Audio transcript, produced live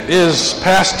It is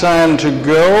past time to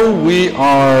go. We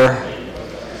are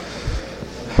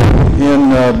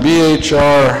in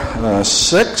BHR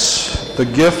 6, The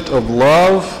Gift of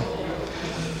Love.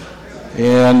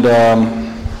 And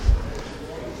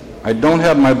I don't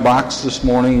have my box this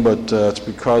morning, but it's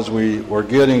because we're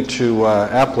getting to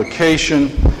application.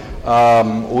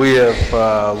 We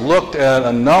have looked at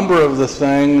a number of the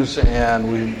things, and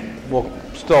we will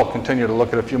still continue to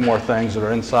look at a few more things that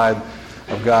are inside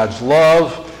of God's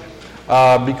love.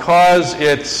 Because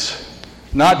it's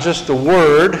not just a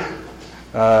word,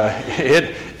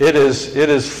 it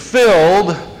is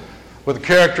filled with the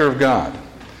character of God.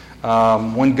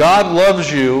 When God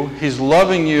loves you, He's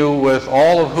loving you with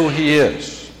all of who He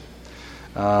is.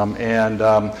 So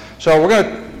we're going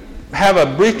to have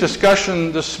a brief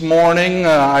discussion this morning.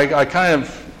 I kind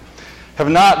of have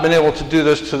not been able to do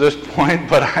this to this point,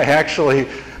 but I actually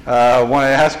want to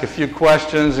ask a few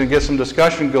questions and get some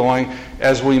discussion going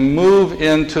as we move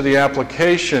into the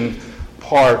application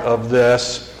part of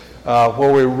this,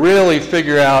 where we really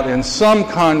figure out in some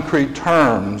concrete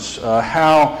terms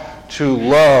how to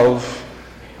love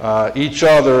each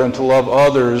other and to love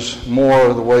others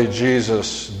more the way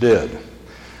Jesus did.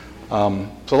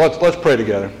 So let's pray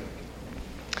together.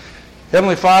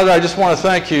 Heavenly Father, I just want to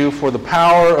thank you for the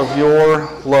power of your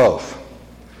love,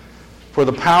 for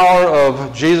the power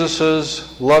of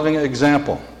Jesus' loving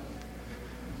example,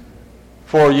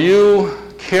 for you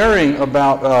caring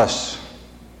about us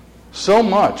so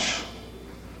much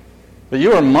that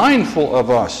you are mindful of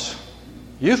us.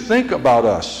 You think about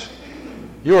us.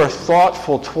 You are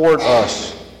thoughtful toward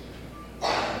us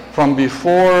from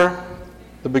before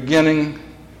the beginning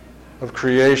of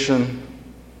creation.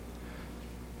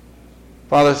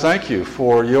 Father, thank you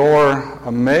for your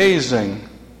amazing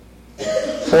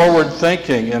forward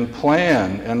thinking and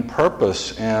plan and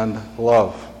purpose and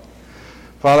love.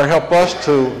 Father, help us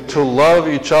to love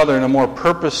each other in a more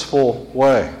purposeful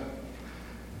way.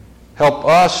 Help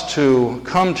us to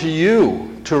come to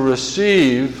you to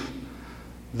receive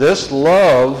this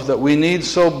love that we need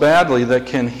so badly that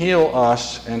can heal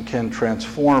us and can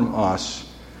transform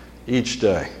us each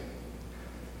day.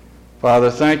 Father,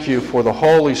 thank you for the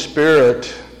Holy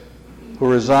Spirit who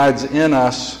resides in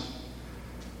us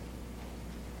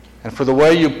and for the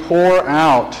way you pour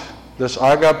out this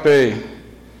agape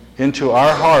into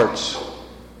our hearts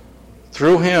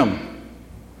through Him.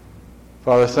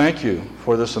 Father, thank you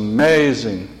for this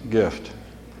amazing gift.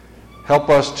 Help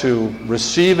us to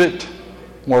receive it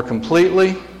more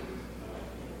completely.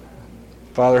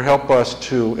 Father, help us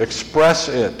to express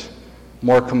it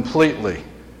more completely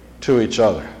to each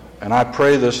other. And I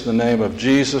pray this in the name of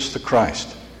Jesus the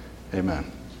Christ.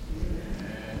 Amen.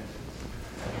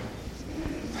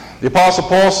 The Apostle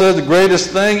Paul said the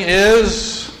greatest thing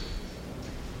is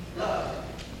love.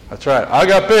 That's right,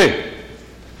 agape.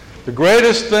 The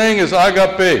greatest thing is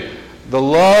agape. The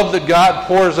love that God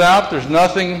pours out, there's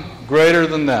nothing greater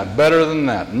than that, better than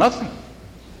that. Nothing.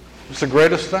 It's the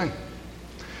greatest thing.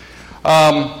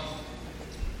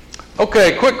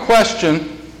 Okay, quick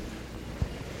question.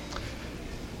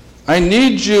 I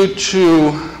need you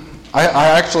to... I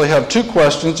actually have two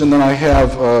questions, and then I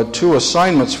have two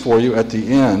assignments for you at the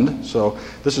end. So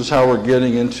this is how we're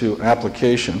getting into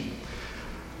application.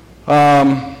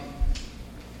 And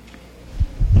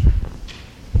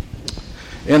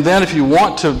then if you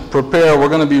want to prepare, we're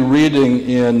going to be reading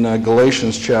in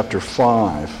Galatians chapter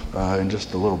 5 in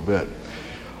just a little bit.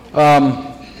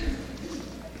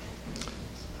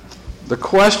 The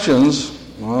questions...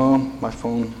 Oh, my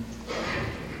phone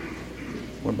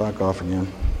went back off again.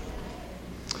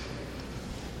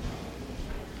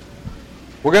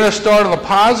 We're going to start on the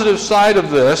positive side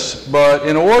of this, but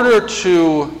in order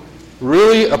to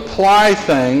really apply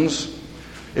things,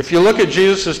 if you look at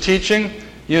Jesus' teaching,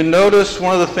 you notice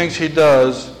one of the things he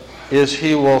does is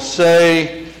he will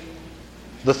say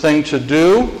the thing to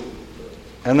do,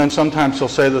 and then sometimes he'll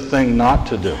say the thing not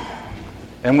to do.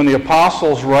 And when the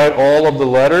apostles write all of the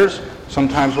letters,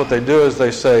 sometimes what they do is they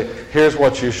say, here's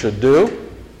what you should do,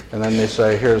 and then they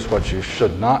say, here's what you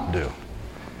should not do.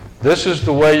 This is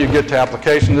the way you get to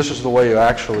application. This is the way you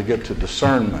actually get to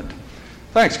discernment.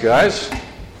 Thanks, guys.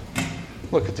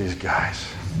 Look at these guys.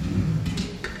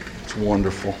 It's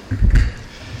wonderful.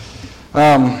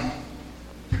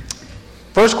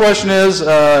 First question is,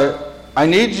 I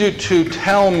need you to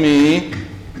tell me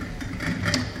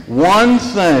one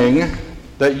thing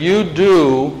that you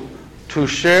do to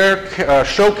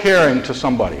show caring to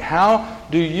somebody. How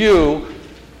do you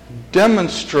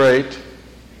demonstrate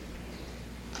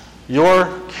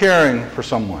your caring for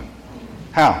someone?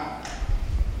 How?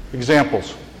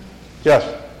 Examples. Yes?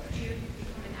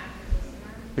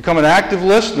 Become an active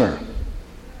listener.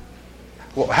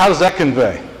 Well, how does that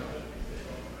convey?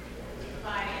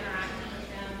 By interacting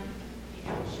with them,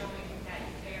 showing that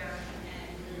you care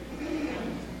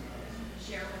and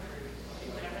share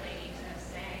whatever they need to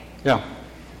say. Yeah.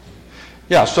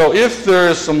 Yeah, so if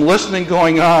there's some listening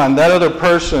going on, that other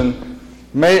person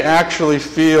may actually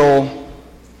feel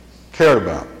cared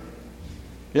about.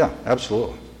 Yeah,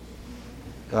 absolutely.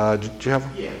 Did you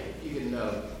have? Yeah, you can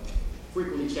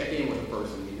frequently check in with a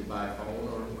person, either by phone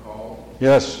or call.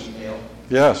 Yes. Email.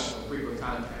 Yes. Frequent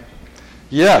contact.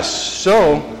 Yes.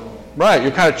 So, right,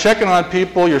 you're kind of checking on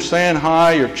people, you're saying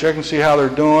hi, you're checking to see how they're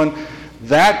doing.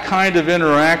 That kind of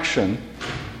interaction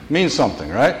means something,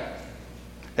 right?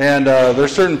 And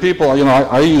there's certain people,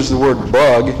 I use the word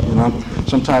bug,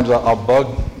 sometimes I'll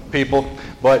bug people,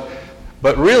 but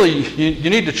really you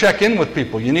need to check in with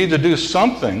people. You need to do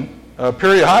something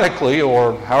periodically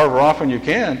or however often you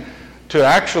can to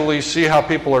actually see how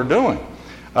people are doing.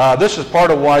 This is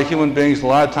part of why human beings a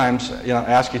lot of times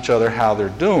ask each other how they're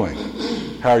doing.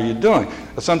 How are you doing?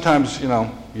 But sometimes you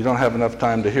don't have enough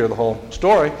time to hear the whole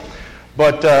story.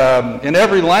 But in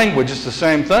every language, it's the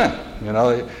same thing.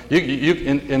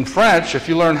 In French, if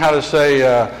you learn how to say,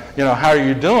 how are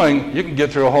you doing, you can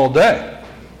get through a whole day.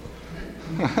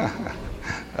 In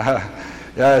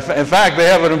fact, they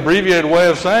have an abbreviated way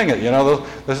of saying it.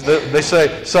 They say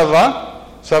 "ça va,"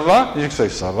 "ça va." You can say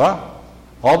 "ça va"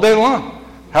 all day long.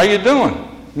 How are you doing?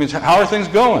 It means how are things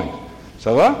going?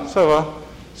 "Ça va," "ça va,"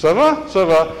 "ça va," "ça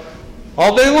va,"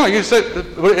 all day long. You say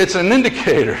it's an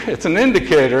indicator. It's an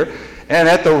indicator. And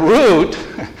at the root,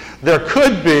 there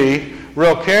could be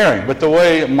real caring. But the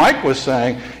way Mike was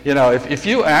saying, if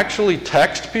you actually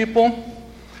text people,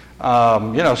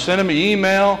 send them an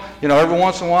email, every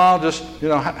once in a while, just,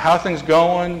 how are things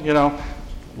going?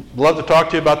 Love to talk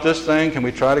to you about this thing. Can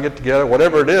we try to get together?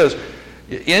 Whatever it is,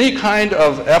 any kind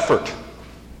of effort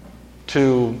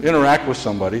to interact with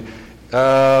somebody,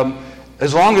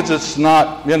 as long as it's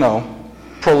not,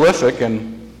 prolific and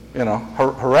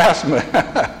harassment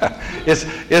is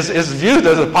viewed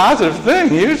as a positive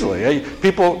thing usually.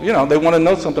 People, they want to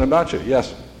know something about you.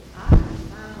 Yes? I found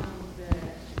that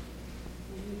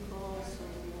when you call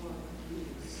someone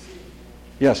who's sick,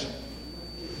 Yes.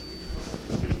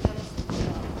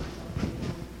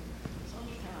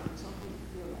 sometimes some people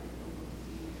feel like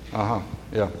they Uh-huh.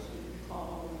 Yeah.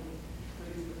 call and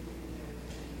pray with them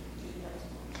and everything.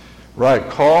 Right.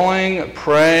 Calling,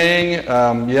 praying,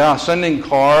 sending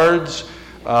cards.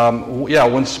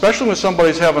 Especially when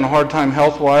somebody's having a hard time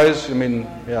health-wise.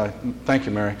 Thank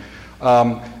you, Mary.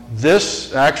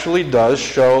 This actually does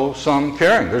show some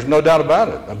caring. There's no doubt about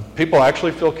it. People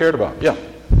actually feel cared about. Yeah.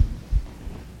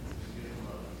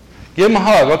 Give them a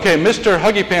hug. Okay, Mr.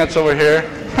 Huggy Pants over here.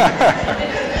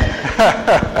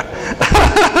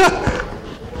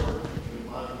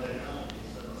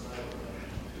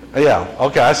 Yeah,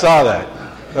 okay, I saw that.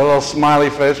 A little smiley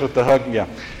face with the hug, yeah.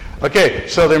 Okay,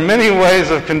 so there are many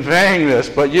ways of conveying this,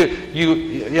 but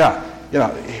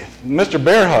Mr.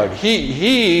 Bear Hug,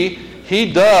 he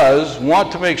does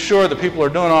want to make sure that people are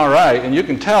doing all right, and you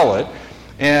can tell it,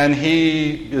 and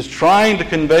he is trying to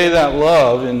convey that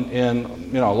love in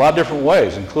a lot of different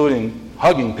ways, including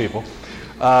hugging people.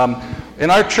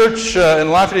 In our church in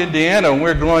Lafayette, Indiana, when we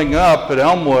were growing up at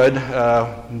Elmwood,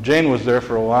 Jane was there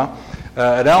for a while.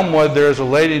 At Elmwood, there's a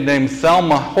lady named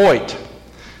Thelma Hoyt,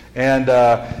 and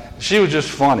she was just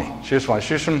funny. She was funny.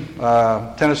 She was from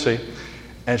Tennessee,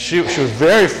 and she was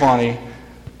very funny,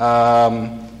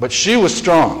 but she was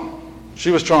strong.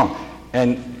 She was strong.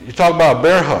 And you talk about a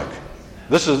bear hug.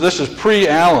 This is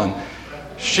pre-Allen.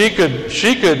 She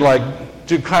could like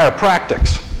do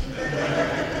chiropractics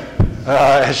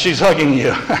as she's hugging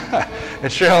you.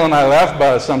 And Cheryl and I laugh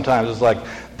about it sometimes. It's like,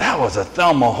 that was a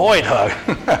Thelma Hoyt hug.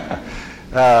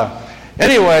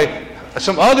 Anyway,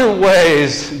 some other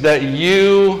ways that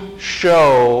you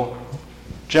show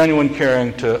genuine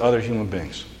caring to other human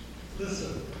beings.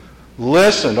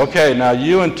 Listen. Okay, now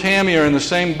you and Tammy are in the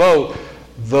same boat.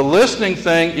 The listening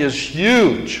thing is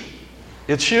huge.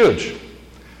 It's huge.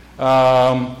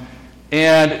 And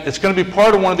it's going to be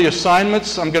part of one of the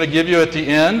assignments I'm going to give you at the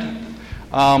end.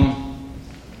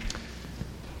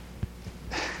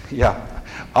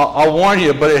 I'll warn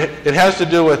you, but it has to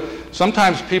do with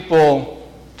sometimes people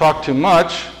talk too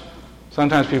much,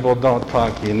 sometimes people don't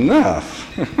talk enough.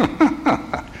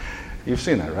 You've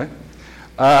seen that, right?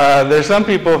 There's some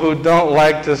people who don't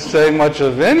like to say much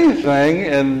of anything,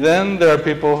 and then there are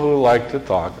people who like to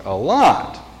talk a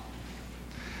lot.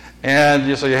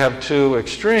 And so you have two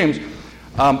extremes.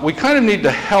 We kind of need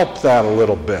to help that a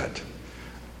little bit.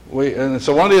 And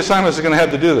so one of the assignments is going to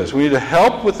have to do this. We need to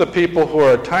help with the people who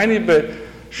are a tiny bit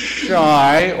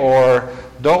shy or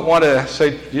don't want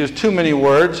to use too many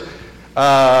words,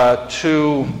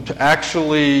 to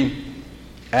actually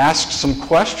ask some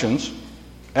questions,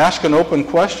 ask an open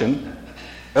question,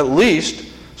 at least,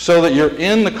 so that you're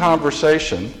in the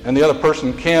conversation and the other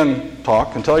person can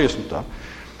talk and tell you some stuff.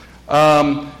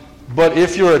 But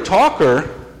if you're a talker,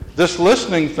 this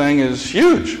listening thing is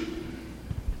huge.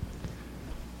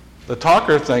 The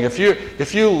talker thing, if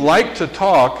you like to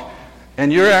talk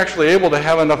and you're actually able to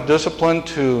have enough discipline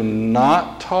to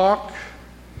not talk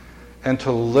and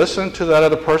to listen to that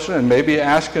other person and maybe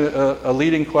ask a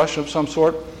leading question of some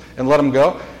sort and let them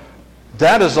go,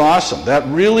 that is awesome. That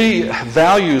really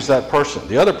values that person.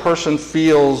 The other person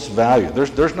feels valued.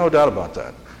 There's no doubt about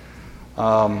that.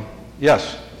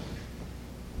 Yes?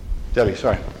 Debbie,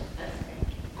 sorry.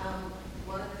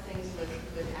 One of the things with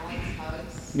Alan's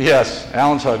hugs. Yes,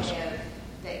 Alan's hugs.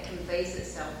 That conveys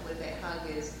itself with that hug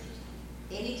is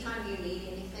anytime you need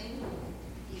anything,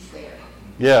 he's there.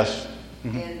 Yes.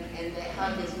 Mm-hmm. And that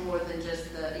hug is more than just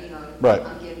right.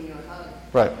 I'm giving you a hug.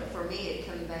 Right. But for me, it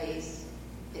conveys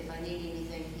if I need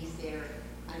anything, he's there.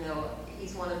 I know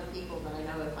he's one of the people that I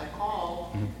know if I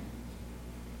call, mm-hmm.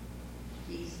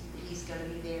 he's going to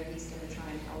be there. He's going to try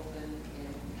and help and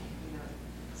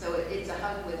so it's a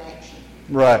hug with action.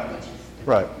 Right.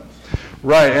 Right.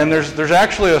 Right, and there's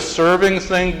actually a serving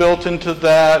thing built into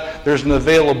that. There's an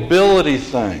availability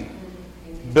thing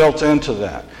built into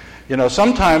that.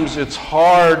 Sometimes it's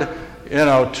hard,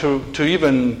 to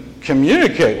even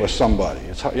communicate with somebody.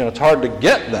 It's hard to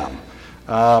get them.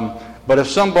 But if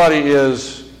somebody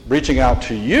is reaching out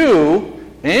to you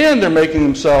and they're making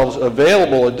themselves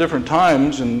available at different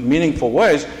times in meaningful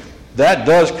ways, that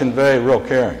does convey real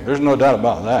caring. There's no doubt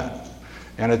about that.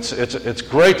 And it's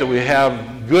great that we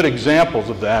have good examples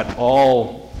of that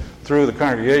all through the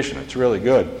congregation. It's really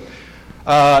good.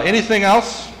 Anything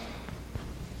else?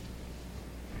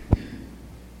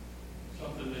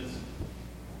 Something that's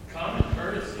common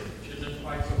courtesy, which isn't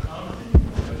quite so common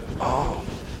anymore. Oh.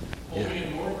 Holding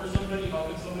a door for somebody,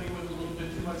 helping somebody with a little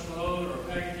bit too much load or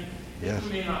packaging. Yes.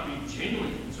 You may not be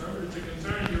genuinely concerned, but it's a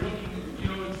concern.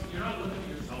 You're not looking at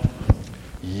yourself.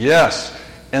 Yes.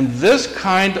 And this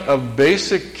kind of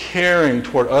basic caring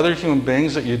toward other human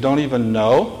beings that you don't even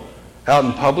know out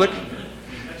in public,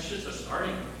 that's just a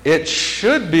starting. It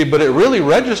should be, but it really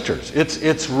registers.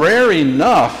 It's rare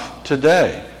enough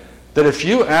today that if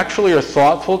you actually are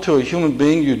thoughtful to a human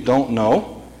being you don't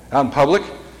know out in public,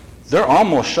 they're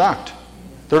almost shocked.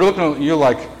 They're looking at you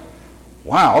like,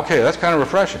 wow, okay, that's kind of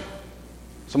refreshing.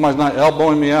 Somebody's not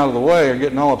elbowing me out of the way or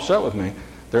getting all upset with me.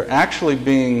 They're actually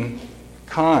being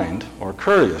kind or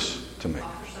courteous to me.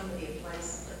 Offer somebody a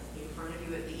place in front of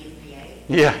you at the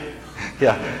MPA.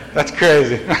 Yeah, that's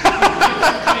crazy.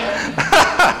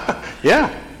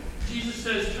 Yeah. Jesus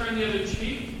says, turn the other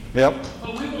cheek. Yep.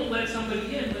 But we won't let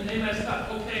somebody in when they messed up.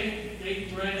 Okay,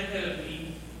 they ran ahead of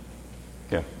me.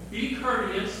 Yeah. Be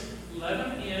courteous. Let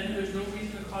them in. There's no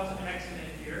reason to cause an accident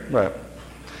here. Right.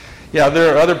 Yeah,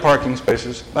 there are other parking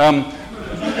spaces.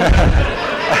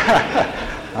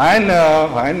 I know.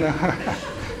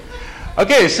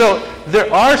 Okay, so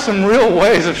there are some real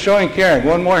ways of showing caring.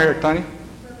 One more here, Tanya.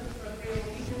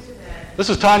 This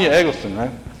is Tanya Eggleston,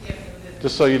 right?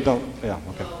 Just so you don't, yeah,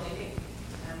 okay.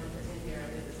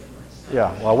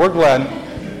 Yeah, well, we're glad.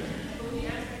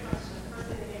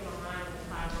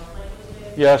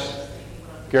 Yes,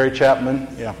 Gary Chapman,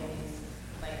 yeah.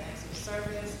 Like acts of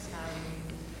service, how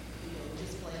you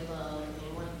display love,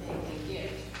 and one thing, and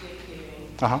gift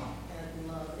giving, Uh-huh. and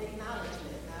love,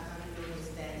 acknowledgement. I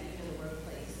noticed that even in the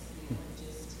workplace,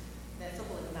 just that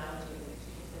simple acknowledgement that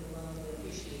people can love and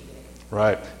appreciate it.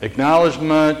 Right.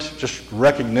 Acknowledgement, just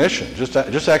recognition, just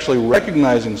actually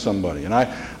recognizing somebody. And I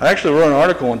actually wrote an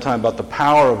article one time about the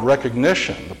power of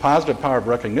recognition, the positive power of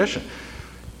recognition.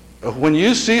 When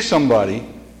you see somebody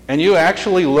and you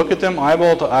actually look at them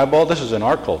eyeball to eyeball, this is in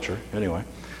our culture anyway,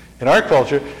 in our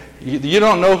culture, you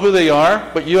don't know who they are,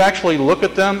 but you actually look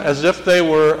at them as if they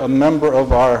were a member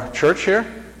of our church here,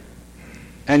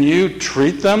 and you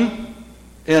treat them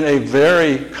in a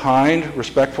very kind,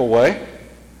 respectful way.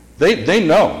 They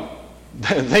know.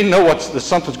 They know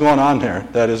something's going on there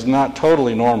that is not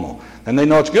totally normal. And they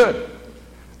know it's good.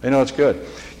 They know it's good.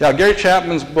 Yeah, Gary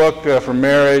Chapman's book for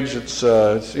marriage, it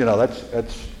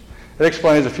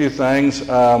explains a few things.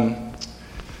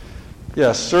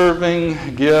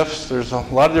 Serving, gifts, there's a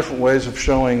lot of different ways of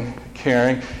showing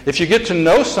caring. If you get to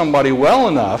know somebody well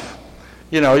enough,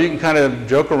 you can kind of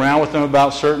joke around with them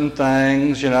about certain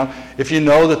things, If you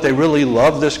know that they really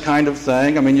love this kind of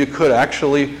thing, you could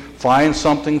actually find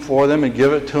something for them and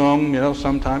give it to them,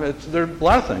 sometime. There are a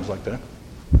lot of things like that.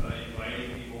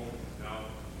 Inviting people out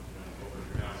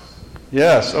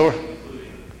Yes.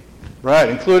 Right,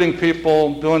 including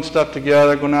people doing stuff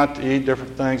together, going out to eat,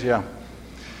 different things. Yeah.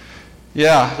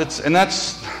 Yeah.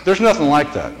 There's nothing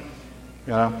like that.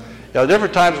 You know. Yeah.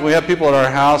 Different times we have people at our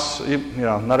house. You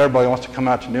know, not everybody wants to come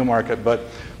out to Newmarket, but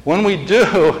when we do,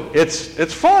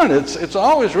 it's fun. It's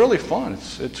always really fun.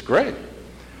 It's great.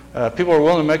 People are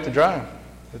willing to make the drive.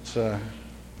 It's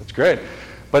great.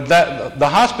 But the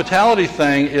hospitality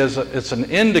thing it's an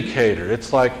indicator.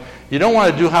 It's like you don't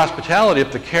want to do hospitality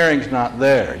if the caring's not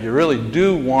there. You really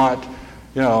do want,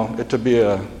 it to be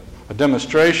a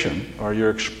demonstration, or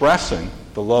you're expressing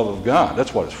the love of God.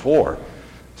 That's what it's for.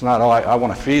 It's not, I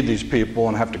want to feed these people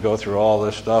and have to go through all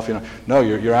this stuff. No,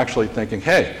 you're actually thinking,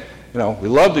 hey, we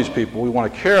love these people. We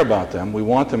want to care about them. We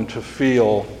want them to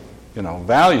feel,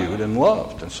 valued and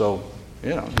loved. And so,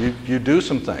 you do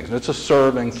some things. It's a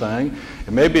serving thing.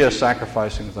 It may be a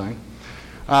sacrificing thing.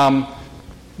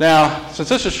 Now, since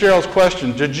this is Cheryl's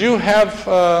question, did you have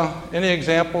any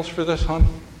examples for this, hon?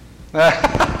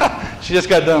 She just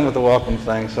got done with the welcome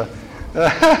thing. So,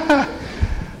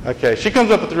 okay, she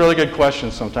comes up with really good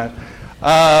questions sometimes.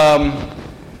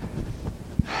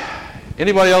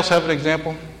 Anybody else have an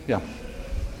example? Yeah.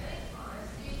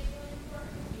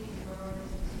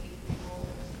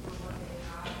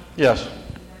 Yes.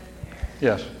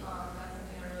 Yes.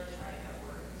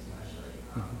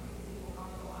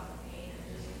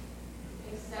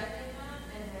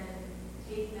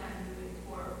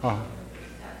 Uh-huh.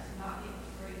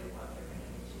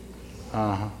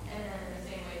 Uh-huh. And then in the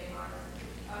same way, they honor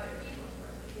other people's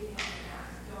perspective.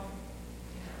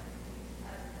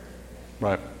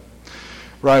 Right.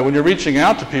 Right. When you're reaching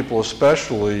out to people,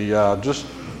 especially,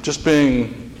 just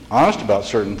being honest about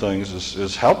certain things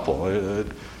is helpful.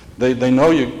 They know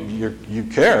you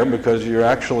care because you're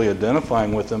actually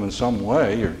identifying with them in some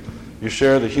way. You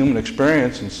share the human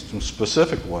experience in some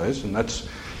specific ways, and that's,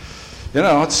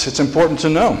 it's important to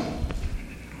know.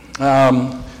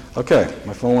 Okay,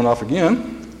 my phone went off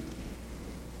again.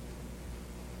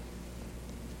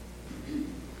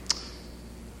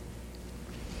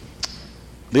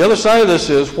 The other side of this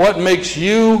is what makes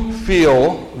you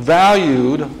feel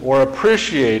valued or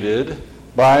appreciated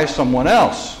by someone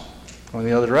else. Going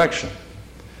the other direction.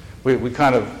 We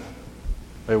kind of,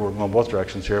 maybe we're going both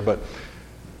directions here, but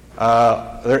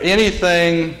there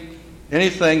anything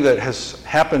that has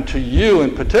happened to you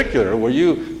in particular where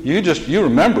you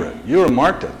remember it, you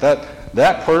remarked it,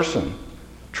 that person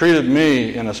treated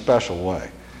me in a special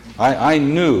way. I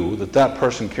knew that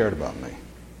person cared about me.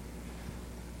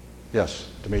 Yes,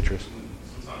 Demetrius.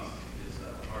 Sometimes it's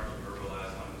hard to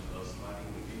verbalize how much you love somebody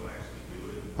when people actually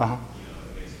do it. Uh-huh.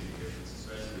 It makes a big difference,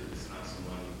 especially if it's not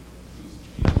someone who's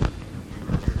you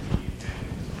work your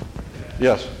family.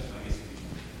 Yes.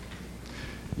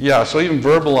 Yeah, so even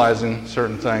verbalizing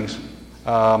certain things.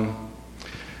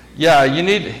 You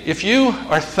need, if you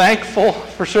are thankful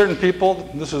for certain people,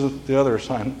 this is the other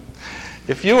sign.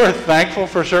 If you are thankful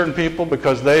for certain people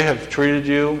because they have treated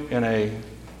you in a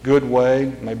good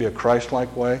way, maybe a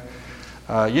Christ-like way,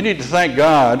 you need to thank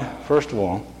God, first of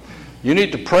all. You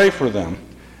need to pray for them,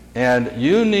 and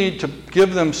you need to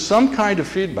give them some kind of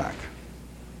feedback.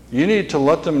 You need to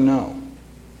let them know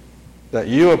that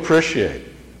you appreciate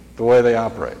the way they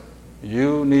operate.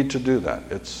 You need to do that.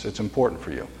 It's important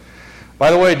for you. By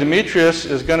the way, Demetrius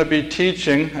is going to be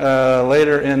teaching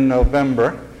later in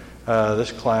November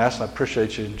this class. I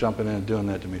appreciate you jumping in and doing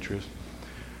that, Demetrius.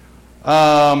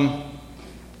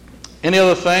 Any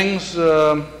other things? Take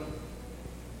the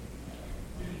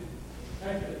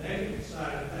negative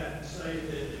side of that and say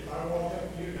that if I walk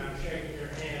up to you and I'm shaking your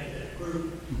hand in a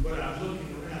group, but I'm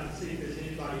looking around to see if there's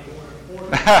anybody more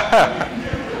important.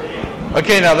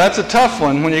 Okay, now that's a tough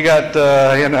one when you got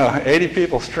 80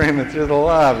 people streaming through the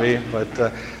lobby. But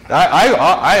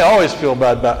I always feel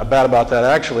bad about that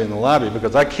actually in the lobby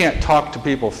because I can't talk to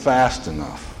people fast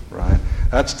enough. Right?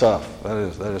 That's tough. That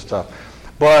is tough.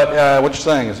 But what you're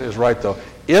saying is right though.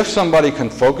 If somebody can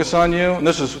focus on you, and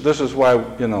this is why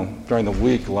during the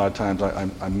week a lot of times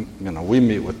we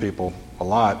meet with people a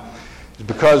lot, is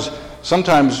because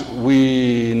sometimes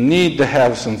we need to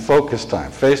have some focus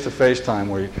time, face-to-face time,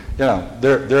 where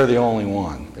they're the only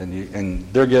one, and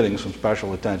they're getting some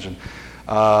special attention.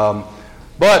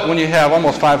 But when you have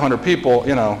almost 500 people,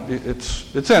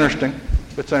 it's interesting.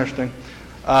 It's interesting.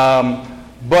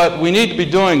 But we need to be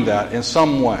doing that in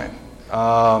some way.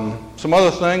 Some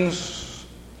other things.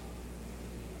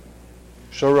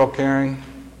 Show real caring.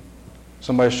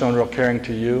 Somebody's shown real caring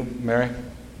to you, Mary?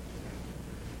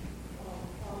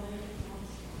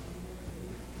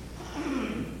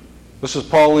 This is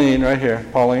Pauline right here.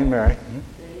 Pauline, Mary.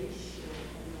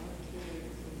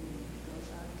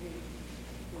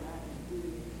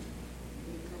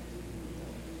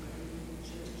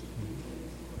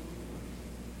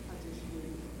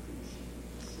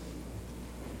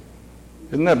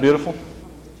 Isn't that beautiful?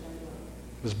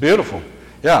 It's beautiful.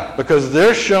 Yeah, because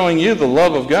they're showing you the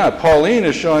love of God. Pauline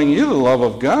is showing you the love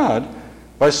of God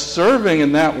by serving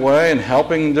in that way and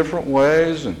helping in different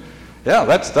ways. And yeah,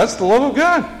 that's the love of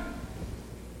God.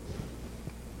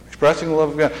 Expressing the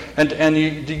love of God. And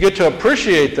you get to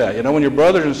appreciate that. You know, when your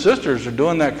brothers and sisters are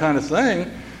doing that kind of thing,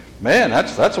 man,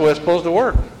 that's the way it's supposed to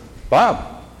work. Bob.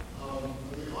 On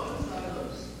the other side of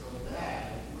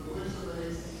that, when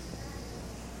somebody's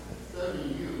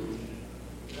serving you,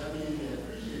 that means they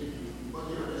appreciate you. But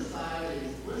the other side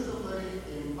is when somebody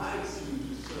invites you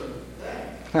to serve them,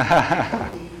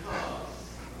 because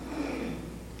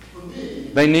for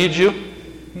me, They need you?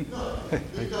 no,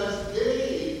 because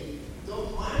they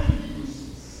don't mind you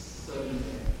serving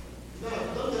them. No,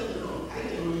 don't get me wrong. I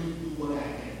can only do what I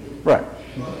can do. Right.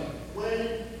 But when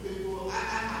people, I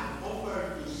have offered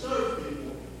to serve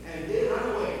people, and they run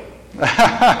away.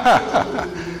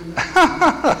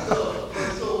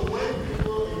 So when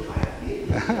people invite me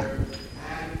to serve,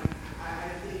 and I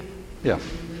think Yeah. it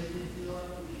makes me feel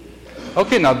appreciated.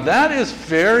 Okay, now that is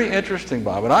very interesting,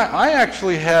 Bob. And I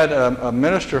actually had a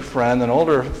minister friend, an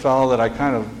older fellow that I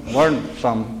kind of learned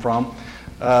some from,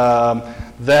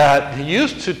 that he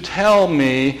used to tell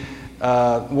me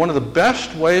one of the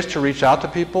best ways to reach out to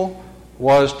people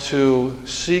was to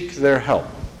seek their help.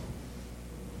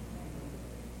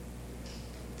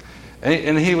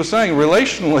 And he was saying,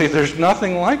 relationally, there's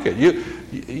nothing like it.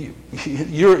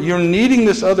 You're needing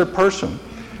this other person.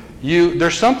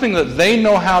 There's something that they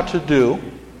know how to do,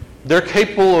 they're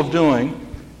capable of doing,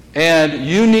 and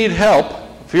you need help.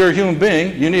 If you're a human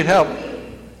being, you need help.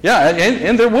 Yeah,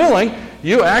 and they're willing.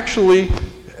 You actually,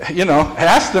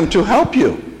 ask them to help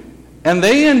you. And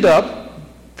they end up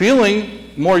feeling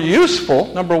more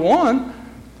useful, number one,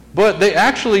 but they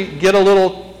actually get a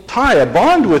little tie, a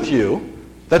bond with you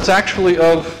that's actually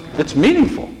it's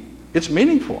meaningful. It's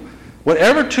meaningful.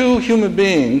 Whenever two human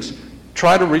beings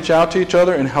try to reach out to each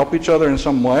other and help each other in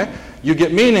some way, you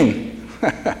get meaning.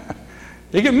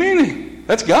 You get meaning.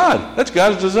 That's God. That's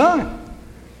God's design.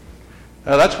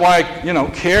 That's why,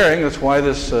 caring, that's why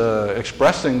this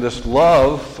expressing this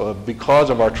love because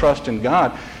of our trust in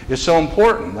God is so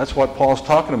important. That's what Paul's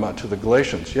talking about to the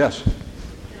Galatians. Yes? Can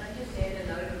I just add a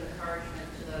note of encouragement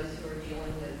to those who are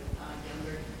dealing with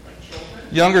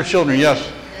children? Younger children,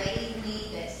 yes. They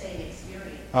need that same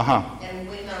experience. Uh-huh. And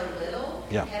when they're little,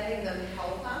 Yeah. having them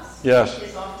help us Yes.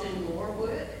 is often more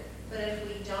work. But if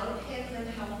we don't have them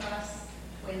help us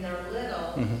when they're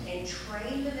little and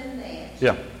train them in that,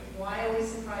 Yeah. why are we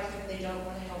surprised if they don't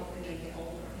want to help when they get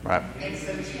older? Right. And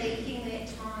so taking that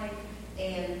time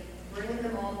and bringing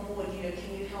them on board,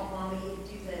 can you help mommy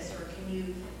do this? Or can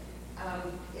you,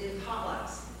 in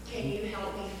potlucks, can you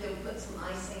help me put some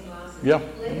ice in glasses? Yeah.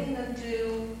 Letting them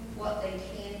do what they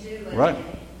can do and Right.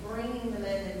 bringing them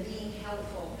in and being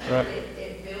helpful. Right.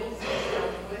 It builds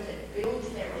itself with it. Builds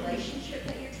that relationship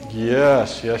that you're talking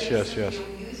Yes, about. yes, Makes yes, them yes.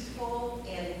 feel useful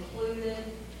and included.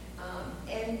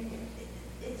 And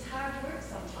it's hard work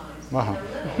sometimes. Uh-huh. When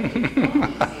they're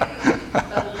little. It's not easy.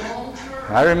 But long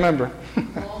term. I remember.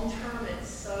 Long term, it's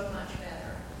so much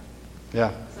better.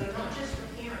 Yeah. So not just for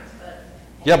parents, but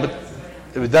Yeah, all but of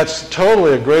us around. that's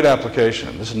totally a great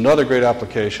application. This is another great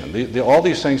application. All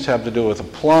these things have to do with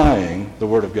applying the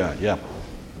Word of God. Yeah.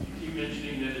 You keep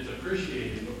mentioning that it's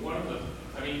appreciated, but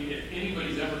if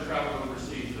anybody's ever traveled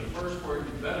overseas, the first word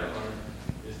you better learn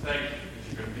is thank you,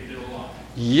 because you're going to get it a lot.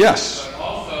 Yes. But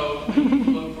also, you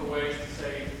look for ways to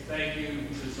say thank you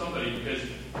to somebody, because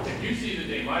if you see that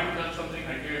they might have done something,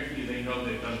 I guarantee you they know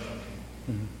they've done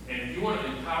something. And if you want to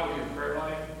empower your prayer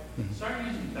life, start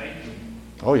using thank you.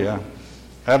 Oh, yeah.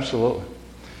 Absolutely.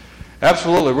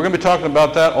 Absolutely. We're going to be talking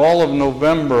about that all of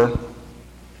November.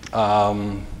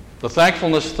 The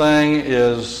thankfulness thing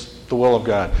is the will of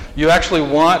God. You actually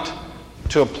want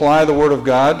to apply the Word of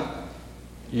God.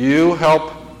 You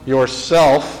help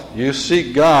yourself. You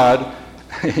seek God.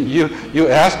 You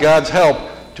ask God's help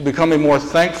to become a more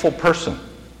thankful person.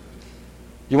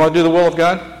 You want to do the will of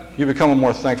God? You become a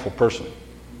more thankful person.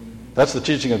 That's the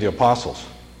teaching of the apostles.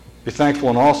 Be thankful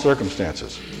in all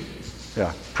circumstances.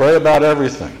 Yeah. Pray about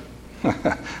everything.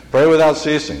 Pray without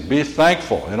ceasing. Be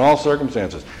thankful in all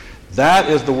circumstances. That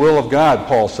is the will of God,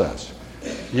 Paul says.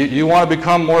 You want to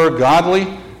become more godly,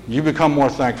 you become more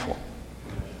thankful.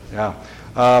 Yeah.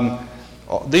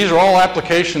 These are all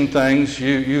application things.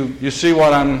 You see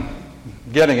what I'm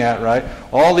getting at, right?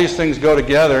 All these things go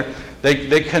together.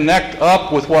 They connect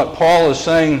up with what Paul is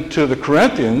saying to the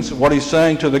Corinthians, what he's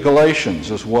saying to the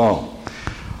Galatians as well.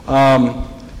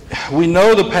 We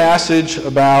know the passage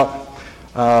about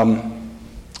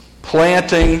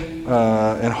planting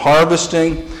and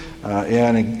harvesting.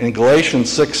 And in Galatians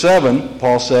 6:7,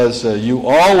 Paul says, you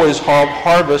always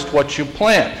harvest what you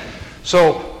plant.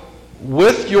 So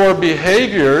with your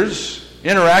behaviors,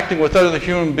 interacting with other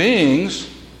human beings,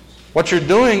 what you're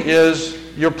doing is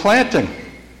you're planting.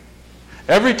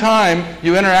 Every time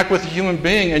you interact with a human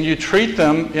being and you treat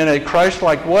them in a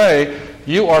Christ-like way,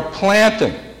 you are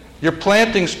planting. You're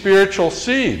planting spiritual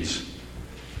seeds.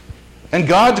 And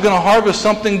God's going to harvest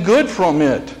something good from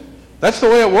it. That's the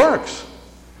way it works.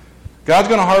 God's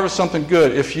going to harvest something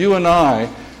good if you and I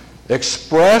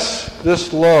express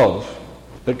this love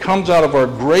that comes out of our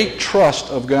great trust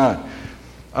of God.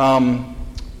 And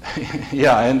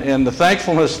the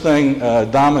thankfulness thing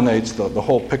dominates the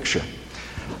whole picture.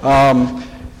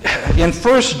 In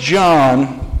 1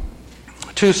 John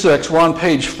 2:6, we're on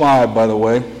page 5, by the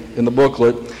way, in the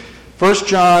booklet. 1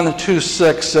 John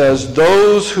 2:6 says,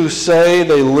 those who say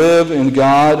they live in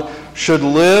God should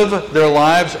live their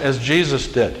lives as Jesus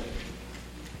did.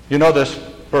 You know this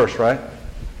verse, right?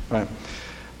 Right.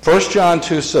 1 John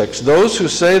 2:6, those who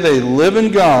say they live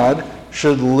in God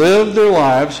should live their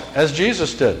lives as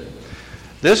Jesus did.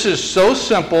 This is so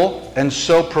simple and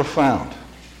so profound.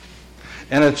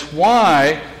 And it's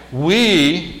why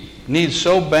we need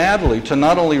so badly to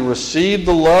not only receive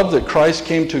the love that Christ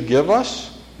came to give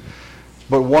us,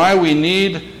 but why we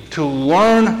need to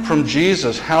learn from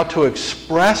Jesus how to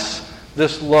express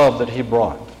this love that he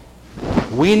brought.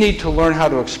 We need to learn how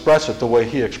to express it the way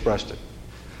he expressed it.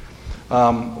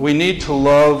 We need to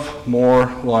love more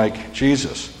like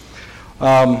Jesus.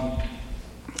 So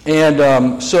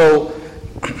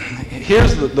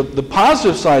here's the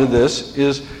positive side of this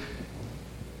is,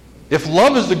 if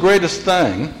love is the greatest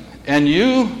thing, and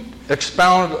you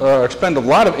expend a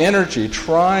lot of energy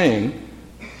trying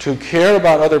to care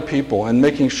about other people and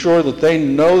making sure that they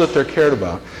know that they're cared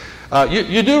about,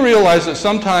 you do realize that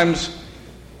sometimes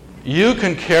you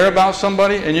can care about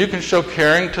somebody and you can show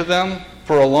caring to them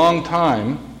for a long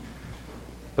time,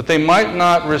 but they might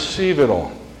not receive it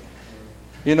all.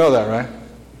 You know that, right?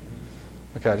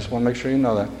 Okay, I just want to make sure you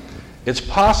know that. It's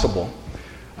possible.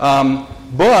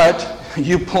 But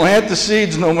you plant the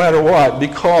seeds no matter what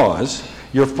because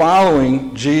you're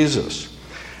following Jesus.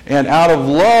 And out of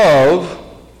love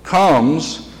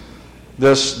comes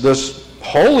this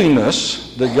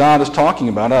holiness that God is talking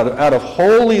about. Out of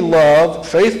holy love,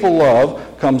 faithful love,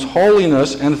 comes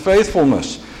holiness and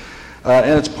faithfulness.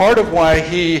 And it's part of why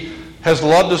he has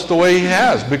loved us the way he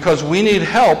has, because we need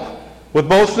help with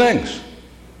both things.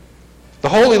 The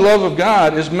holy love of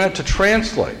God is meant to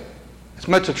translate. It's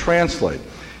meant to translate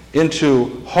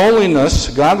into holiness,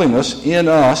 godliness in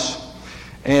us.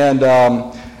 And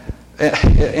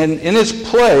in its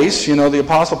place, the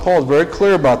Apostle Paul is very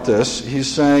clear about this. He's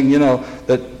saying,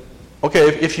 that,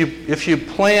 okay, if you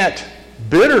plant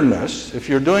bitterness, if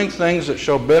you're doing things that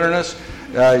show bitterness,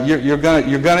 you're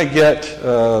gonna get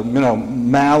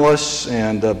malice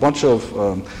and a bunch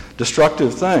of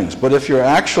destructive things. But if you're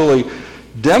actually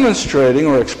demonstrating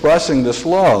or expressing this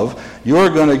love, you're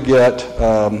going to get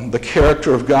the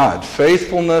character of God,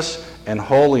 faithfulness and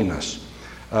holiness.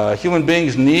 Human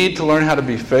beings need to learn how to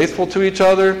be faithful to each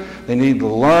other. They need to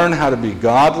learn how to be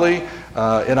godly.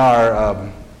 In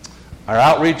our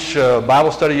outreach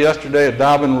Bible study yesterday at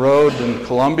Dobbin Road in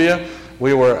Columbia,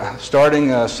 we were starting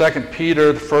 2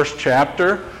 Peter, the first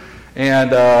chapter,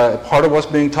 and part of what's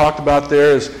being talked about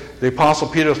there is the Apostle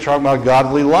Peter is talking about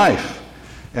godly life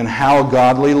and how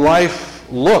godly life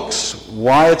looks,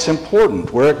 why it's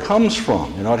important, where it comes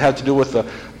from. It had to do with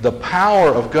the power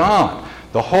of God,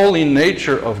 the holy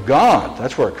nature of God.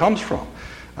 That's where it comes from.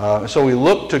 So we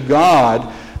look to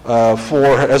God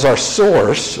as our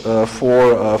source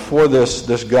for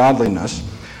this godliness.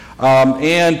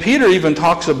 And Peter even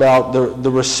talks about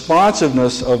the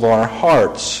responsiveness of our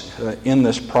hearts in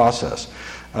this process,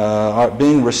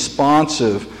 being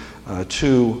responsive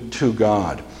to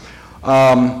God.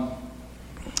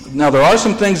 Now there are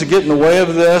some things that get in the way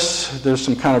of this. There's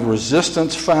some kind of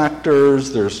resistance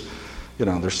factors. There's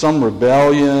some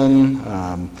rebellion.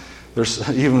 There's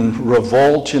even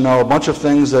revolt. A bunch of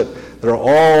things that are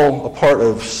all a part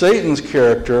of Satan's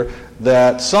character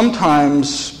that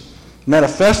sometimes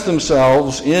manifest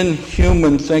themselves in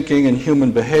human thinking and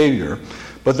human behavior,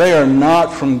 but they are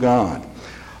not from God.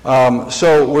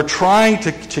 So we're trying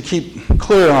to keep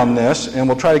clear on this, and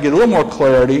we'll try to get a little more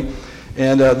clarity,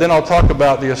 and then I'll talk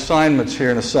about the assignments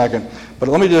here in a second. But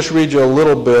let me just read you a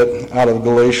little bit out of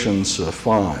Galatians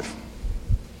 5.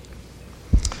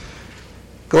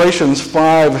 Galatians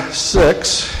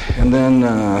 5:6, and then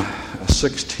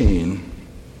 16.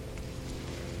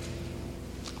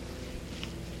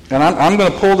 And I'm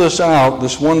going to pull this out,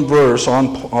 this one verse,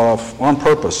 on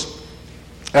purpose.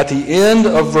 At the end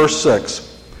of verse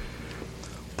 6,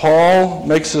 Paul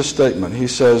makes this statement. He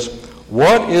says,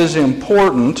 what is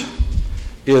important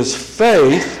is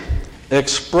faith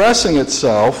expressing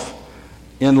itself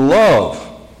in love.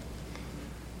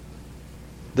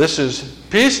 This is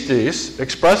pistis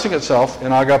expressing itself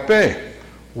in agape.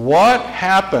 What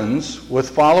happens with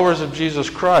followers of Jesus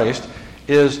Christ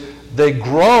is they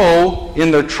grow in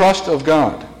their trust of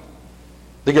God.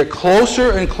 They get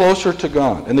closer and closer to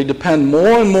God, and they depend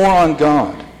more and more on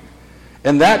God.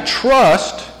 And that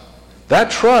trust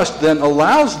then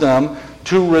allows them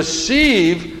to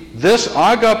receive this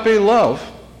agape love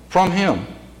from Him.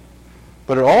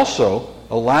 But it also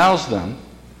allows them,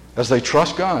 as they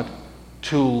trust God,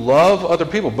 to love other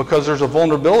people, because there's a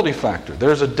vulnerability factor.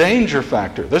 There's a danger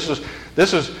factor. This is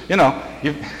if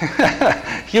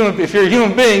you're a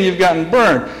human being, you've gotten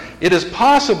burned. It is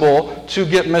possible to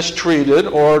get mistreated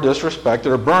or disrespected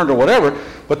or burned or whatever,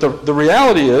 but the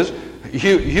reality is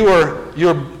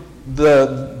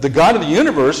the God of the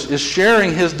universe is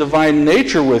sharing His divine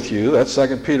nature with you. That's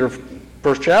 2 Peter,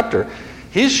 first chapter.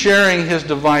 He's sharing His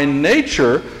divine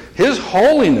nature, His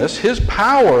holiness, His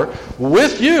power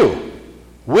with you,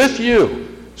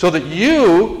 so that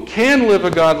you can live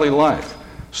a godly life,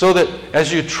 so that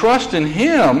as you trust in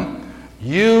Him,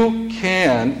 you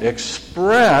can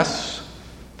express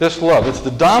this love. It's the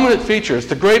dominant feature. It's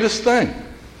the greatest thing.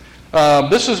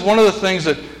 This is one of the things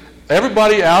that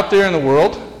everybody out there in the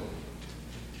world,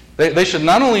 they should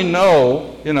not only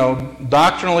know,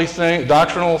 doctrinal things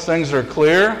that are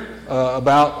clear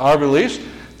about our beliefs.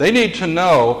 They need to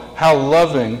know how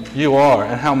loving you are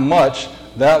and how much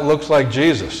that looks like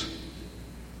Jesus.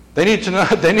 They need to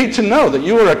know that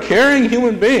you are a caring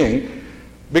human being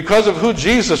because of who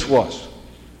Jesus was.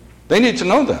 They need to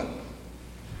know that.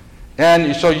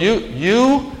 And so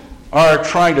you are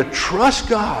trying to trust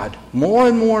God more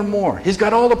and more and more. He's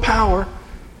got all the power.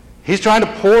 He's trying to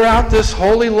pour out this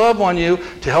holy love on you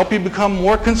to help you become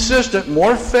more consistent,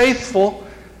 more faithful,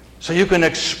 so you can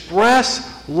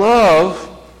express love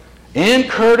and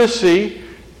courtesy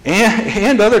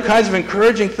and other kinds of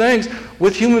encouraging things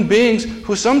with human beings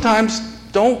who sometimes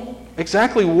don't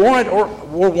exactly warrant or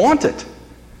want it.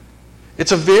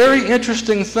 It's a very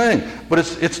interesting thing, but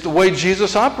it's the way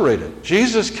Jesus operated.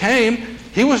 Jesus came,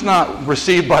 He was not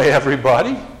received by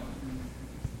everybody,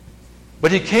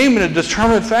 but He came in a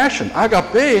determined fashion.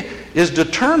 Agape is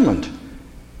determined.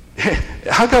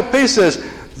 Agape says,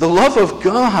 the love of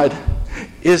God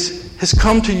has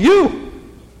come to you.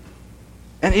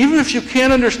 And even if you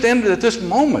can't understand it at this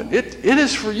moment, it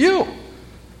is for you.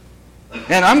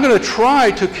 And I'm going to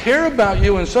try to care about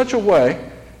you in such a way,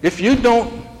 if you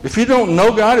don't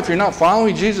know God, if you're not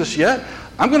following Jesus yet,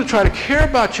 I'm going to try to care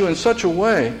about you in such a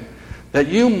way that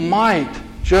you might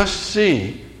just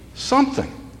see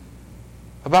something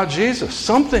about Jesus,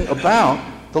 something about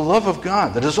the love of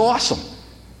God that is awesome.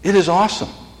 It is awesome.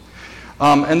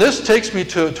 And this takes me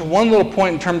to one little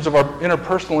point in terms of our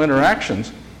interpersonal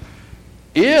interactions.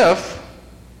 If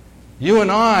you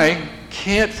and I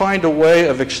can't find a way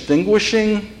of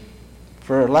extinguishing,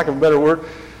 for lack of a better word,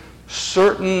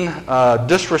 certain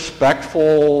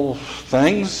disrespectful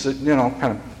things that,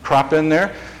 kind of crop in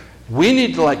there, we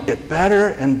need to get better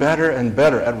and better and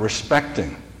better at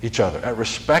respecting each other, at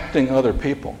respecting other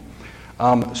people,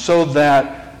 so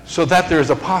that there's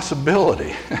a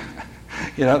possibility,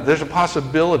 there's a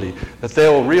possibility that they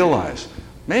will realize,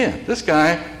 man, this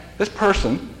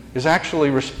person is actually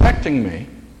respecting me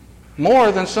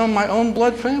more than some of my own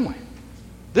blood family.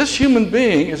 This human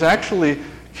being is actually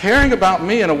caring about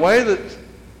me in a way that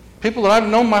people that I've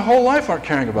known my whole life aren't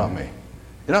caring about me.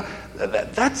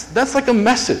 That's like a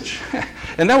message.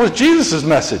 And that was Jesus'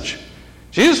 message.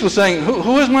 Jesus was saying,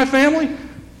 who is my family?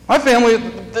 My family,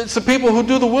 it's the people who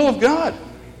do the will of God.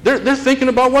 They're thinking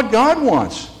about what God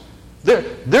wants.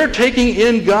 They're taking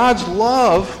in God's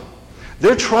love.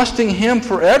 They're trusting Him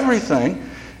for everything.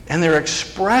 And they're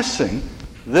expressing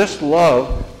this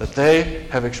love that they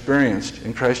have experienced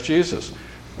in Christ Jesus.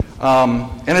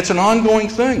 And it's an ongoing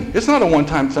thing. It's not a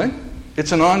one-time thing.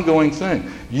 It's an ongoing thing.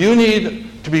 You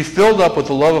need to be filled up with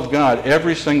the love of God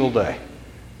every single day.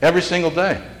 Every single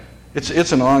day.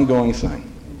 It's an ongoing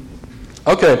thing.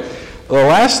 Okay, the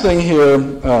last thing here,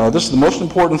 this is the most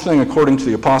important thing according to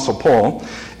the Apostle Paul,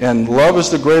 and love is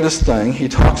the greatest thing. He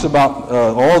talks about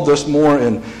all of this more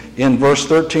in verse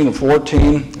 13 and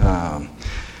 14.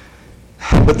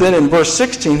 But then in verse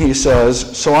 16 he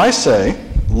says, so I say,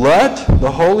 let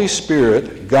the Holy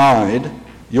Spirit guide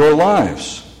your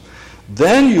lives.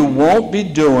 Then you won't be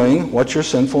doing what your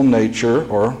sinful nature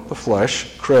or the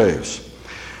flesh craves.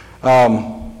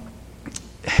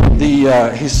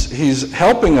 he's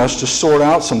helping us to sort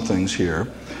out some things here.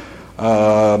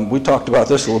 We talked about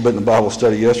this a little bit in the Bible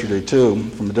study yesterday too,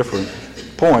 from a different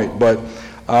point. But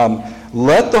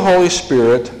let the Holy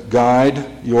Spirit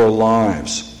guide your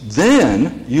lives.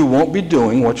 Then you won't be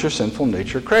doing what your sinful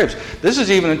nature craves. This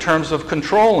is even in terms of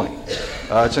controlling.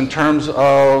 It's in terms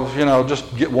of,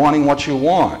 just wanting what you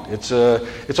want. It's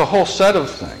a whole set of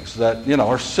things that,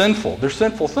 are sinful. They're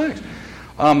sinful things.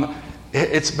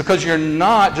 It's because you're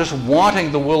not just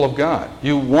wanting the will of God.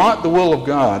 You want the will of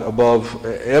God above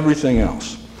everything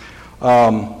else.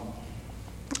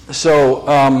 This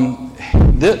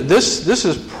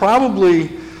is probably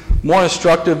more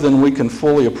instructive than we can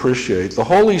fully appreciate. The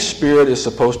Holy Spirit is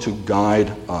supposed to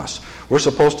guide us. We're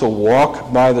supposed to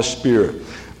walk by the Spirit.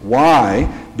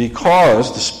 Why?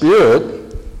 Because the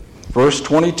Spirit, verse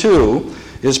 22,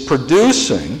 is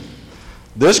producing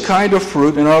this kind of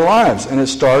fruit in our lives, and it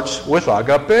starts with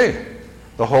agape.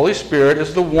 The Holy Spirit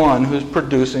is the one who's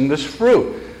producing this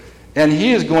fruit. And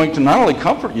he is going to not only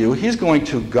comfort you, he's going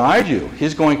to guide you.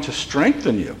 He's going to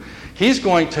strengthen you. He's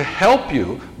going to help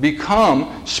you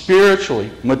become spiritually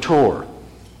mature.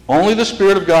 Only the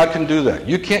Spirit of God can do that.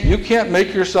 You can't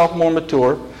make yourself more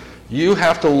mature. You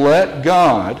have to let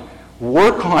God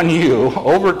work on you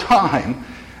over time,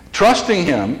 trusting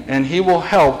him, and he will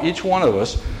help each one of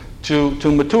us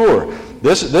to mature.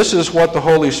 This is what the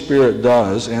Holy Spirit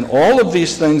does, and all of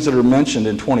these things that are mentioned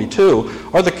in 22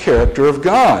 are the character of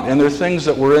God, and they're things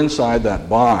that were inside that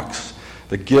box,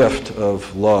 the gift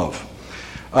of love.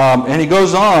 And he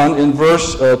goes on in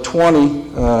verse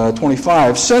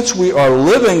 25, since we are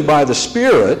living by the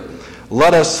Spirit,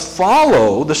 let us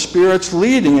follow the Spirit's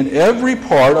leading in every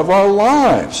part of our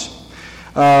lives.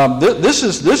 This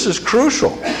is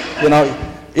crucial.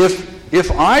 If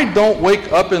I don't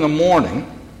wake up in the morning,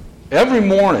 every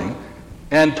morning,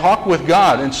 and talk with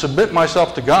God and submit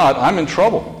myself to God, I'm in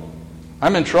trouble.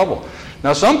 I'm in trouble.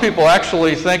 Now, some people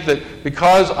actually think that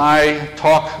because I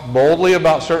talk boldly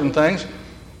about certain things,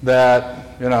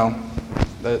 that,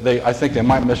 I think they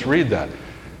might misread that.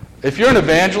 If you're an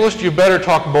evangelist, you better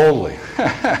talk boldly.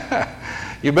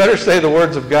 You better say the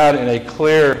words of God in a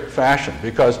clear fashion,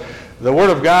 because the Word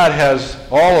of God has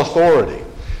all authority.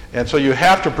 And so you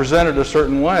have to present it a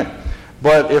certain way.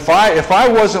 But if I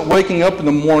wasn't waking up in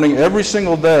the morning every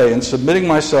single day and submitting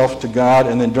myself to God,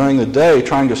 and then during the day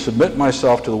trying to submit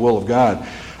myself to the will of God,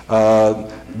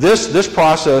 this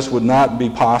process would not be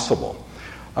possible.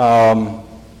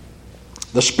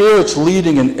 The Spirit's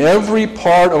leading in every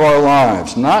part of our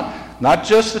lives, not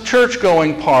just the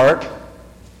church-going part,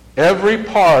 every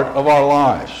part of our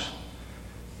lives.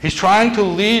 He's trying to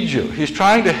lead you. He's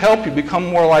trying to help you become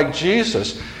more like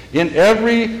Jesus in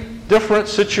every different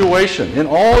situation, in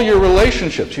all your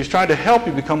relationships. He's trying to help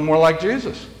you become more like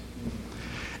Jesus.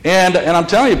 And I'm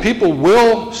telling you, people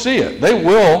will see it. They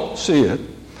will see it.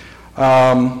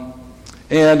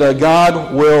 And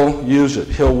God will use it.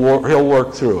 He'll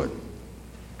work through it.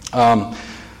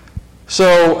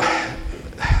 So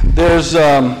there's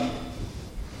a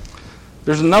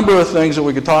number of things that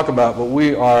we could talk about, but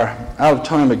we are out of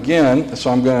time again, so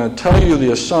I'm going to tell you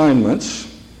the assignments.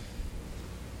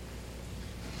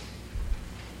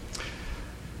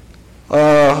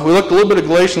 We looked a little bit at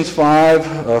Galatians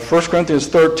 5. 1 Corinthians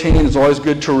 13 is always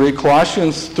good to read.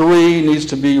 Colossians 3 needs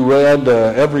to be read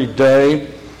every day.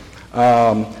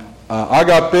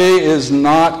 Agape is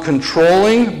not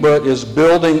controlling, but is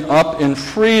building up in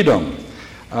freedom.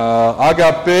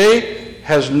 Agape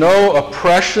has no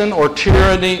oppression or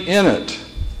tyranny in it.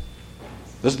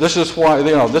 This is why,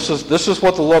 this is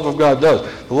what the love of God does.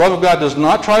 The love of God does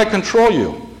not try to control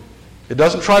you. It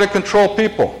doesn't try to control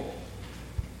people.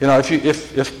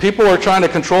 If people are trying to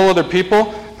control other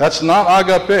people, that's not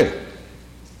agape.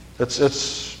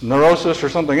 It's neurosis or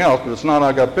something else, but it's not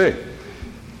agape.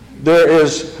 There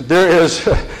is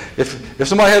if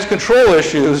somebody has control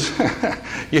issues,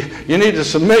 you need to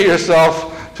submit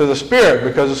yourself to the Spirit,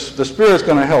 because the Spirit's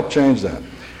going to help change that,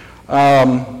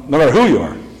 no matter who you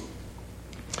are.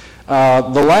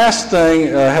 The last thing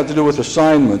had to do with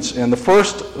assignments, and the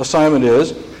first assignment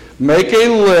is make a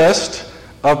list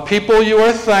of people you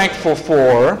are thankful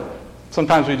for.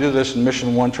 Sometimes we do this in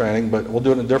Mission 1 training, but we'll do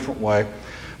it in a different way.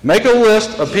 Make a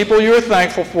list of people you are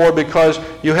thankful for because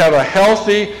you have a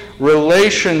healthy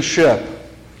relationship.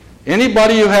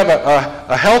 Anybody you have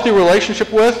a healthy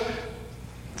relationship with,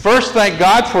 first thank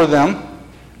God for them,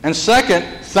 and second,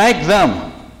 thank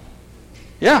them.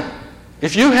 Yeah.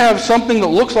 If you have something that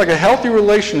looks like a healthy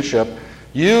relationship,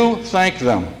 you thank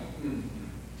them.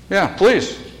 Yeah,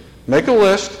 please. Make a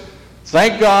list.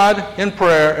 Thank God in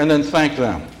prayer, and then thank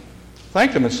them.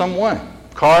 Thank them in some way.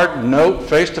 Card, note,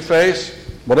 face-to-face,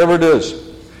 whatever it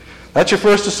is. That's your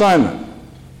first assignment.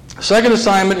 Second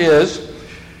assignment is,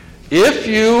 if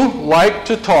you like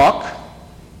to talk,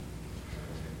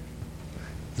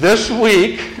 this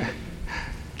week,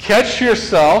 catch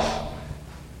yourself,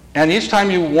 and each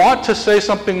time you want to say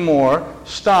something more,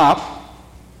 stop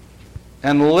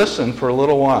and listen for a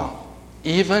little while,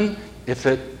 even if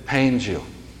it pains you.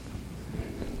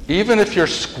 Even if you're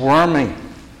squirming,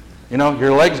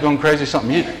 your leg's going crazy,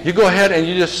 something. You go ahead and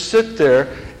you just sit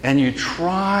there and you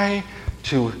try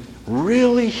to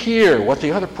really hear what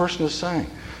the other person is saying.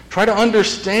 Try to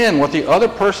understand what the other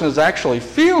person is actually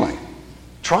feeling.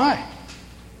 Try,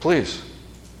 please.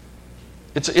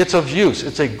 It's of use.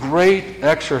 It's a great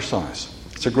exercise.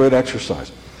 It's a great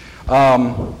exercise.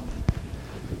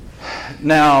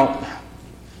 Now,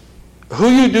 who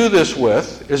you do this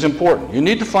with is important. You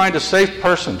need to find a safe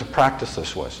person to practice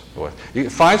this with. You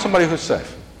find somebody who's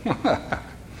safe.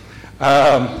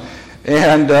 And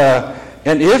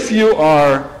if you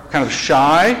are kind of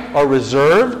shy or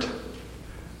reserved,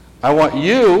 I want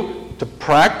you to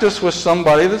practice with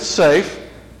somebody that's safe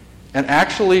and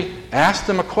actually ask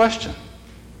them a question.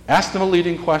 Ask them a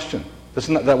leading question.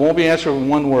 That won't be answered in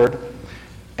one word.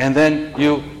 And then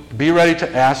you be ready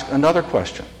to ask another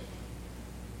question.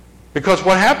 Because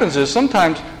what happens is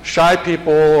sometimes shy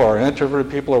people or introverted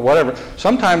people or whatever,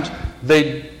 sometimes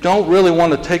they don't really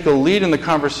want to take a lead in the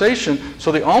conversation,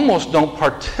 so they almost don't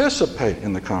participate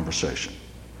in the conversation.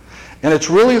 And it's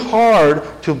really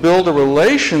hard to build a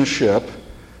relationship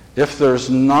if there's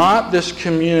not this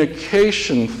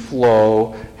communication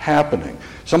flow happening.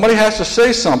 Somebody has to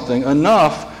say something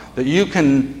enough that you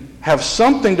can have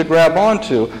something to grab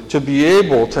onto to be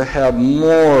able to have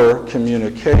more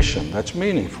communication that's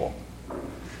meaningful.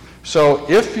 So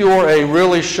if you're a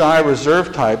really shy,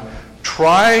 reserved type,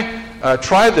 try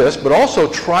this, but also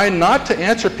try not to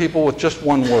answer people with just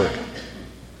one word.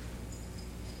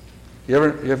 You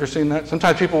ever seen that?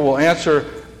 Sometimes people will answer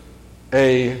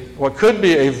what could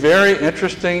be a very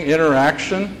interesting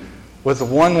interaction with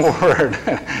one word,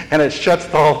 and it shuts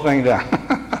the whole thing down.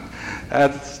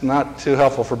 That's not too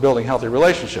helpful for building healthy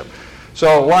relationship.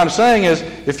 So what I'm saying is,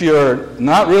 if you're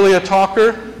not really a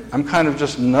talker, I'm kind of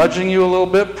just nudging you a little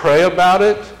bit. Pray about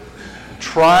it.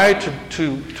 Try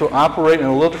to operate in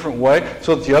a little different way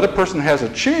so that the other person has a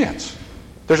chance.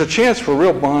 There's a chance for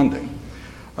real bonding.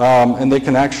 And they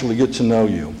can actually get to know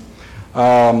you.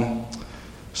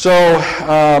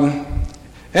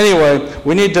 Anyway,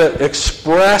 we need to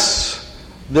express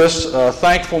this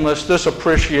thankfulness, this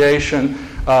appreciation.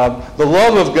 The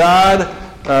love of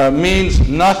God means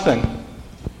nothing.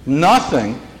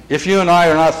 Nothing if you and I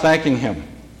are not thanking Him.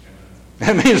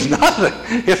 It means nothing.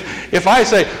 If I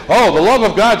say, oh, the love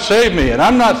of God saved me, and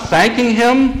I'm not thanking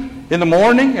Him in the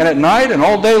morning and at night and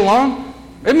all day long,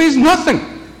 it means nothing.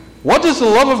 What does the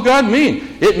love of God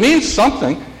mean? It means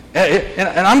something,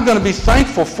 and I'm going to be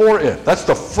thankful for it. That's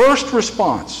the first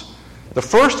response. The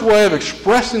first way of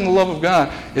expressing the love of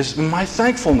God is my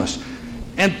thankfulness.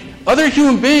 And other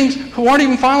human beings who aren't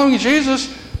even following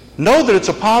Jesus know that it's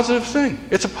a positive thing.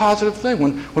 It's a positive thing.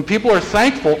 When people are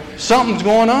thankful, something's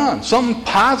going on. Something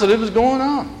positive is going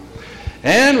on.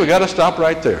 And we got to stop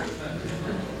right there.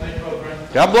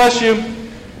 God bless you.